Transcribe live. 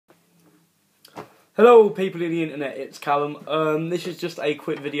Hello people in the internet, it's Callum. This is just a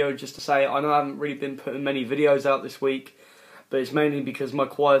quick video just to say I know I haven't really been putting many videos out this week, but it's mainly because my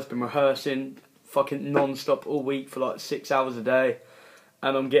choir's been rehearsing fucking non-stop all week for like 6 hours a day,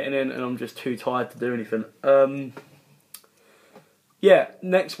 and I'm getting in and I'm just too tired to do anything. Yeah,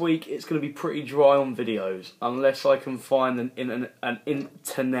 next week it's going to be pretty dry on videos, unless I can find an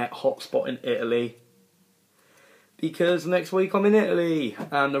internet hotspot in Italy. Because next week I'm in Italy,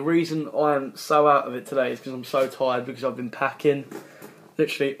 and the reason I'm so out of it today is because I'm so tired, because I've been packing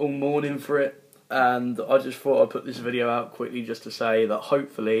literally all morning for it, and I just thought I'd put this video out quickly just to say that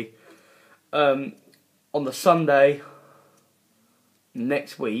hopefully on the Sunday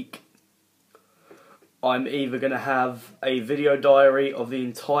next week I'm either going to have a video diary of the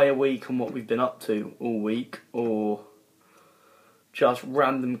entire week and what we've been up to all week, or just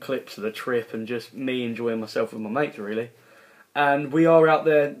random clips of the trip and just me enjoying myself with my mates, really. And we are out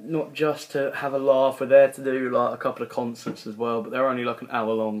there not just to have a laugh, we're there to do like a couple of concerts as well, but they're only like an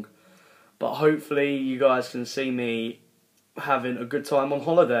hour long. But hopefully you guys can see me having a good time on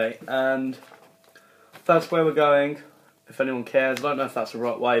holiday, and that's where we're going, if anyone cares. I don't know if that's the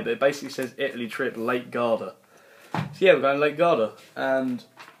right way, but it basically says Italy trip, Lake Garda. So yeah, we're going to Lake Garda, and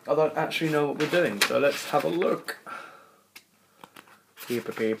I don't actually know what we're doing, so let's have a look.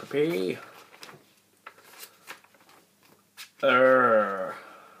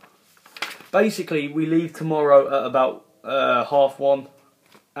 Basically, we leave tomorrow at about 1:30,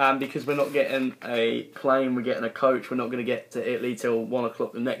 and because we're not getting a plane, we're getting a coach. We're not going to get to Italy till 1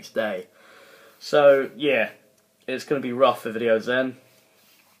 o'clock the next day. So yeah, it's going to be rough for videos then.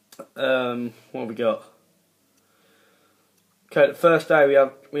 What have we got? Okay, the first day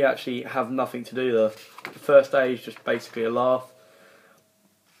we actually have nothing to do there. The first day is just basically a laugh.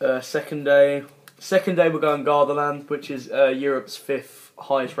 Second day we're going Gardaland, which is Europe's 5th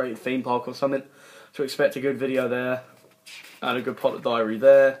highest rated theme park or something. So expect a good video there, and a good pot of diary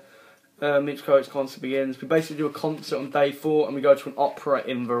there. Each concert begins. We basically do a concert on day 4, and we go to an opera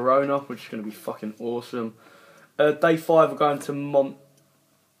in Verona, which is going to be fucking awesome. Day 5 we're going to Mont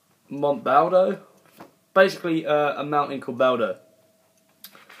Baldo, basically a mountain called Baldo.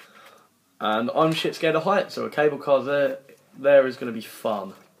 And I'm shit scared of heights, so a cable car there is going to be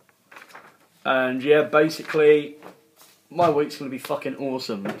fun. And yeah, basically, my week's going to be fucking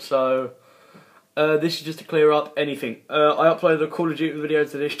awesome. So, this is just to clear up anything. I uploaded a Call of Duty video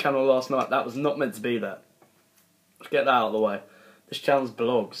to this channel last night. That was not meant to be there. Let's get that out of the way. This channel's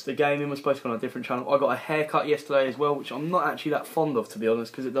blogs. The gaming was supposed to be on a different channel. I got a haircut yesterday as well, which I'm not actually that fond of, to be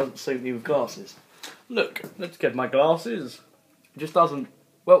honest, because it doesn't suit me with glasses. Look, let's get my glasses. It just doesn't...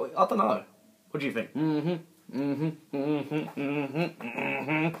 Well, I don't know. What do you think? No,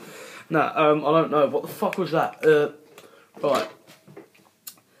 I don't know. What the fuck was that? Right.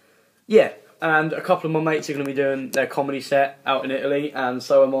 Yeah, and a couple of my mates are going to be doing their comedy set out in Italy, and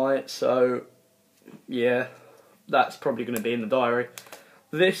so am I. So, yeah, that's probably going to be in the diary.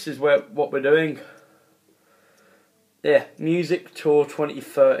 This is what we're doing. Yeah, Music Tour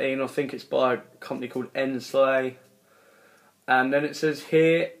 2013. I think it's by a company called Ensley. And then it says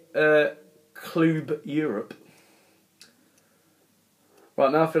here, Club Europe. Right,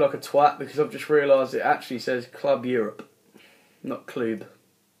 now I feel like a twat because I've just realised it actually says Club Europe, not Club.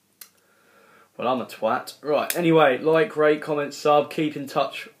 Well, I'm a twat. Right, anyway, like, rate, comment, sub, keep in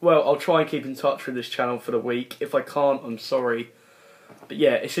touch. Well, I'll try and keep in touch with this channel for the week. If I can't, I'm sorry. But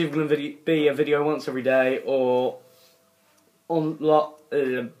yeah, it's either going to be a video once every day, or on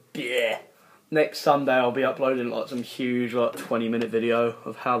next Sunday I'll be uploading like some huge 20-minute video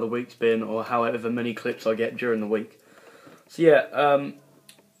of how the week's been, or however many clips I get during the week. So yeah,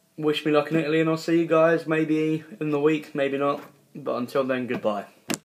 wish me luck in Italy, and I'll see you guys maybe in the week, maybe not. But until then, goodbye.